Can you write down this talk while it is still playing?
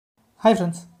Hi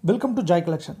friends, welcome to Joy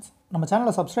Collections. நம்ம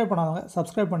சேனலை subscribe பண்ணாதவங்க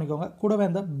சப்ஸ்கிரைப் பண்ணிக்கோங்க. கூடவே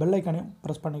இந்த பெல் ஐக்கானையும்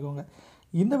ப்ரெஸ் பண்ணிக்கோங்க.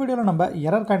 இந்த வீடியோவில் நம்ம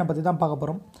எரர் காயினை பற்றி தான் பார்க்க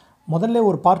போகிறோம். முதல்ல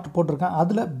ஒரு பார்ட் போட்டிருக்கேன்.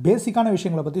 அதில் பேசிக்கான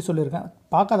விஷயங்களை பற்றி சொல்லியிருக்கேன்.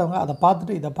 பார்க்காதவங்க அதை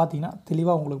பார்த்துட்டு இதை பார்த்தீங்கன்னா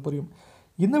தெளிவாக உங்களுக்கு புரியும்.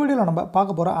 இந்த வீடியோவில் நம்ம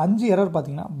பார்க்க போகிற 5 எரர்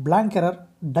பார்த்தீங்கன்னா blank error,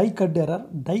 tie cut error,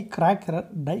 tie crack error,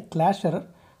 tie clash error,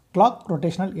 clock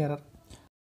rotational error.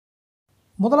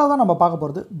 முதலாவதாக நம்ம பார்க்க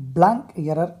போகிறது blank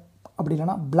எரர், அப்படி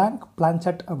இல்லைனா blank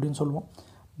planchet அப்படின்னு சொல்லுவோம்.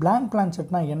 blank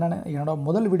planchetனா என்னென்னு என்னோட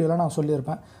முதல் வீடியோவில் நான்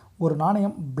சொல்லியிருப்பேன். ஒரு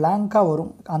நாணயம் பிளாங்காக வரும்.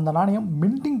 அந்த நாணயம்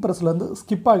மின்டிங் ப்ரெஸ்லேருந்து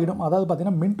ஸ்கிப் ஆகிடும். அதாவது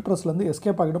பார்த்திங்கன்னா மின்ட் ப்ரெஸ்லேருந்து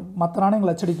எஸ்கேப் ஆகிடும். மற்ற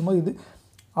நாணயங்கள் அச்சடிக்கும் போது இது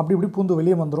அப்படி இப்படி பூந்து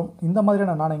வெளியே வந்துடும். இந்த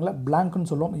மாதிரியான நாணயங்களை பிளாங்க்னு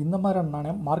சொல்லுவோம். இந்த மாதிரியான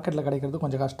நாணயம் மார்க்கெட்டில் கிடைக்கிறது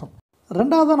கொஞ்சம் கஷ்டம்.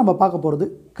 ரெண்டாவதாக நம்ம பார்க்க போகிறது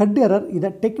கட் எரர்.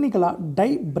 இதை டெக்னிக்கலாக டை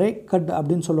பிரேக் கட்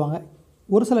அப்படின்னு சொல்லுவாங்க.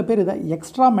 ஒரு சில பேர் இதை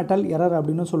எக்ஸ்ட்ரா மெட்டல் எரர்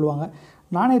அப்படின்னு சொல்லுவாங்க.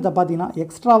 நாணயத்தை பார்த்தீங்கன்னா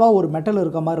எக்ஸ்ட்ராவாக ஒரு மெட்டல்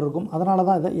இருக்க மாதிரி இருக்கும். அதனால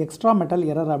தான் இதை எக்ஸ்ட்ரா மெட்டல்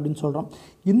எரர் அப்படின்னு சொல்கிறோம்.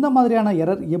 இந்த மாதிரியான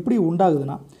எரர் எப்படி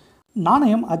உண்டாகுதுன்னா,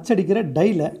 நாணயம் அச்சடிக்கிற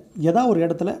டையில் ஏதாவது ஒரு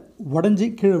இடத்துல உடஞ்சி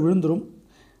கீழே விழுந்துடும்.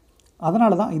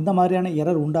 அதனால தான் இந்த மாதிரியான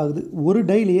எரர் உண்டாகுது. ஒரு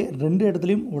டைலையே 2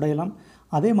 இடத்துலையும் உடையலாம்.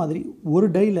 அதே மாதிரி ஒரு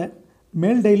டையில்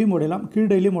மேல் டைலையும் உடையலாம்,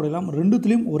 கீழ் டைலையும் உடையலாம்,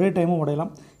 ரெண்டுத்துலேயும் ஒரே டைமும்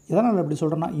உடையலாம். எதனால் அப்படி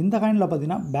சொல்கிறேன்னா, இந்த காயினில்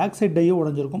பார்த்தீங்கன்னா பேக் சைட் டையும்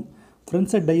உடஞ்சிருக்கும்,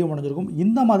 ஃப்ரண்ட் சைட் டையும் உடஞ்சிருக்கும்.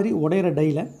 இந்த மாதிரி உடையிற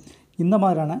டையில் இந்த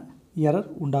மாதிரியான எரர்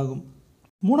உண்டாகும்.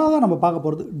 மூணாவதாக நம்ம பார்க்க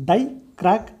போகிறது டை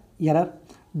கிராக் எரர்.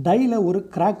 டையில் ஒரு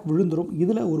கிராக் விழுந்துடும்.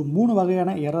 இதில் ஒரு 3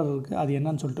 வகையான எரர் இருக்குது. அது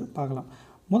என்னன்னு சொல்லிட்டு பார்க்கலாம்.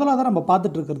 முதலாவதாக நம்ம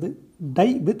பார்த்துட்டு இருக்கிறது டை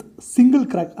வித் சிங்கிள்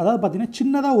கிராக். அதாவது பார்த்திங்கன்னா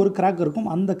சின்னதாக ஒரு கிராக் இருக்கும்.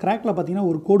 அந்த கிராக்கில் பார்த்திங்கன்னா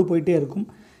ஒரு கோடு போயிட்டே இருக்கும்.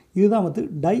 இதுதான் வந்து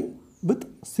டை வித்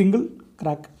சிங்கிள்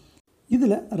கிராக்.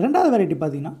 இதில் ரெண்டாவது வெரைட்டி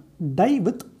பார்த்திங்கன்னா டை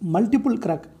வித் மல்டிபிள்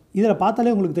கிராக். இதில்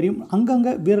பார்த்தாலே உங்களுக்கு தெரியும்,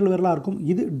 அங்கங்கே வீரலாக இருக்கும்.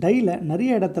 இது டையில்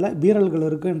நிறைய இடத்துல வீரல்கள்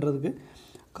இருக்குன்றதுக்கு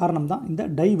காரணம் தான் இந்த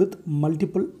டை வித்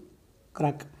மல்டிபிள்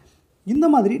கிராக். இந்த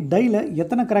மாதிரி டையில்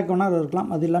எத்தனை கிராக் வேணாலும்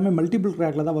இருக்கலாம். அது எல்லாமே மல்டிபிள்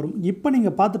கிராக்கில் தான் வரும். இப்போ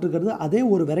நீங்கள் பார்த்துட்டு இருக்கிறது அதே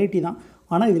ஒரு வெரைட்டி தான்.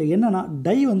 ஆனால் இதில் என்னென்னா,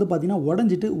 டை வந்து பார்த்திங்கன்னா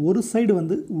உடஞ்சிட்டு ஒரு சைடு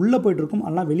வந்து உள்ளே போய்ட்டுருக்கும்,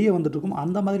 எல்லாம் வெளியே வந்துட்டுருக்கும்.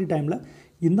 அந்த மாதிரி டைமில்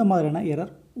இந்த மாதிரியான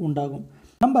எரர் உண்டாகும்.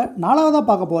 நம்ம நாலாவதாக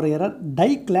பார்க்க போகிற எரர்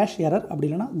டை கிளாஷ் எரர், அப்படி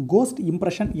இல்லைனா கோஸ்ட்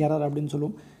இம்ப்ரெஷன் எரர் அப்படின்னு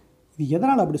சொல்லுவோம். இது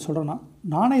எதனால் அப்படி சொல்கிறேன்னா,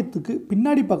 நாணயத்துக்கு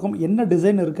பின்னாடி பக்கம் என்ன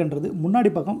டிசைன் இருக்குன்றது முன்னாடி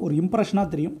பக்கம் ஒரு இம்ப்ரெஷனாக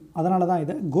தெரியும். அதனால தான்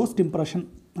இதை கோஸ்ட் இம்ப்ரெஷன்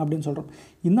அப்படின்னு சொல்கிறோம்.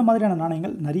 இந்த மாதிரியான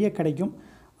நாணயங்கள் நிறைய கிடைக்கும்.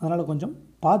 அதனால் கொஞ்சம்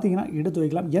பார்த்தீங்கன்னா எடுத்து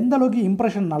வைக்கலாம். எந்த அளவுக்கு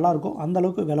இம்ப்ரெஷன் நல்லாயிருக்கோ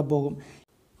அந்தளவுக்கு விலை போகும்.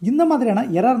 இந்த மாதிரியான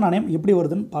எரர் நாணயம் எப்படி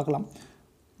வருதுன்னு பார்க்கலாம்.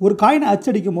 ஒரு காயினை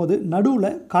அச்சடிக்கும் போது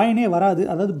நடுவில் காயினே வராது,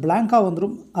 அதாவது பிளாங்காக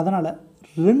வந்துடும். அதனால்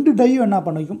 2 டையும் என்ன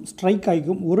பண்ணிக்கும், ஸ்ட்ரைக்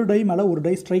ஆகிக்கும். ஒரு டை மேலே ஒரு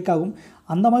டை ஸ்ட்ரைக் ஆகும்.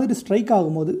 அந்த மாதிரி ஸ்ட்ரைக்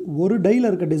ஆகும்போது ஒரு டையில்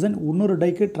இருக்க டிசைன் இன்னொரு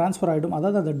டைக்கு ட்ரான்ஸ்ஃபர் ஆகிடும்.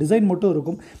 அதாவது அந்த டிசைன் மட்டும்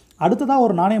இருக்கும். அடுத்ததாக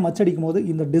ஒரு நாணயம் அச்சடிக்கும் போது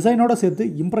இந்த டிசைனோடு சேர்த்து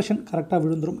இம்ப்ரெஷன் கரெக்டாக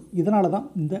விழுந்துடும். இதனால தான்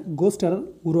இந்த கோஸ்ட் எரர்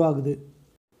உருவாகுது.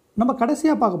 நம்ம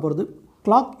கடைசியாக பார்க்க போகிறது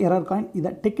கிளாக் எரர் காயின்.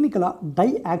 இதை டெக்னிக்கலாக டை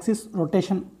ஆக்சிஸ்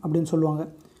ரொட்டேஷன் அப்படின்னு சொல்லுவாங்க.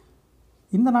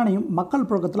 இந்த நாணயம் மக்கள்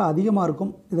புழக்கத்தில் அதிகமாக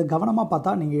இருக்கும். இதை கவனமாக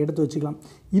பார்த்தா நீங்கள் எடுத்து வச்சுக்கலாம்.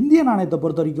 இந்திய நாணயத்தை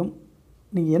பொறுத்த வரைக்கும்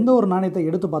நீங்கள் எந்த ஒரு நாணயத்தை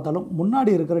எடுத்து பார்த்தாலும்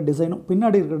முன்னாடி இருக்கிற டிசைனும்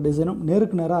பின்னாடி இருக்கிற டிசைனும்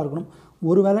நேருக்கு நேராக இருக்கணும்.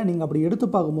 ஒருவேளை நீங்கள் அப்படி எடுத்து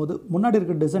பார்க்கும்போது முன்னாடி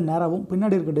இருக்கிற டிசைன் நேராகவும்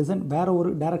பின்னாடி இருக்கிற டிசைன் வேறு ஒரு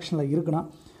டைரக்ஷனில் இருக்குன்னா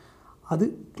அது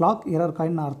கிளாக் எரர்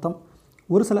காயின்னு அர்த்தம்.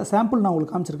 ஒரு சில சாம்பிள் நான்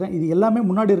உங்களுக்கு காமிச்சிருக்கேன். இது எல்லாமே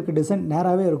முன்னாடி இருக்க டிசைன்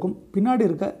நேராகவே இருக்கும். பின்னாடி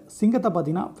இருக்க சிங்கத்தை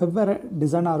பார்த்தீங்கன்னா வெவ்வேறு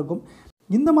டிசைனாக இருக்கும்.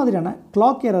 இந்த மாதிரியான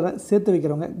கிளாக் எரரை சேர்த்து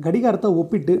வைக்கிறவங்க கடிகாரத்தை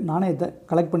ஒப்பிட்டு நாணயத்தை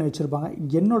கலெக்ட் பண்ணி வச்சுருப்பாங்க.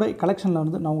 என்னோடய கலெக்ஷனில்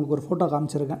வந்து நான் உங்களுக்கு ஒரு ஃபோட்டோ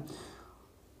காமிச்சிருக்கேன்.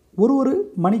 ஒரு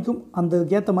மணிக்கும் அந்த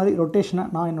ஏற்ற மாதிரி ரொட்டேஷனை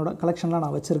நான் என்னோடய கலெக்ஷனில்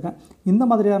நான் வச்சுருக்கேன். இந்த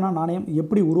மாதிரியான நாணயம்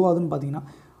எப்படி உருவாகுதுன்னு பார்த்தீங்கன்னா,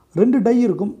 2 டை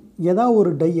இருக்கும். ஏதாவது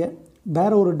ஒரு டையை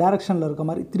வேறு ஒரு டைரக்ஷனில் இருக்க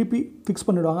மாதிரி திருப்பி ஃபிக்ஸ்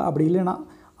பண்ணிவிடுவாங்க. அப்படி இல்லைன்னா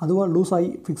அதுவாக லூஸ் ஆகி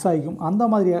ஃபிக்ஸ் ஆகிக்கும். அந்த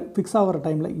மாதிரி ஃபிக்ஸ் ஆகிற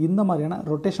டைமில் இந்த மாதிரியான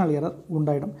ரொட்டேஷனல் எரர்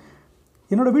உண்டாயிடும்.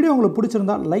 என்னோடய வீடியோ உங்களுக்கு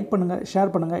பிடிச்சிருந்தால் லைக் பண்ணுங்கள்,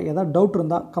 ஷேர் பண்ணுங்கள். ஏதாவது டவுட்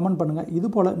இருந்தால் கமெண்ட் பண்ணுங்கள். இது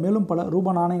போல் மேலும் பல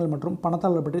ரூபா நாணயங்கள் மற்றும்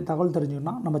பணத்தாளர்கள் பற்றி தகவல்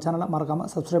தெரிஞ்சுக்கணும்னா நம்ம சேனலை மறக்காமல்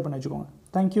சப்ஸ்கிரைப் பண்ணி வச்சுக்கோங்க.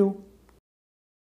 தேங்க்யூ.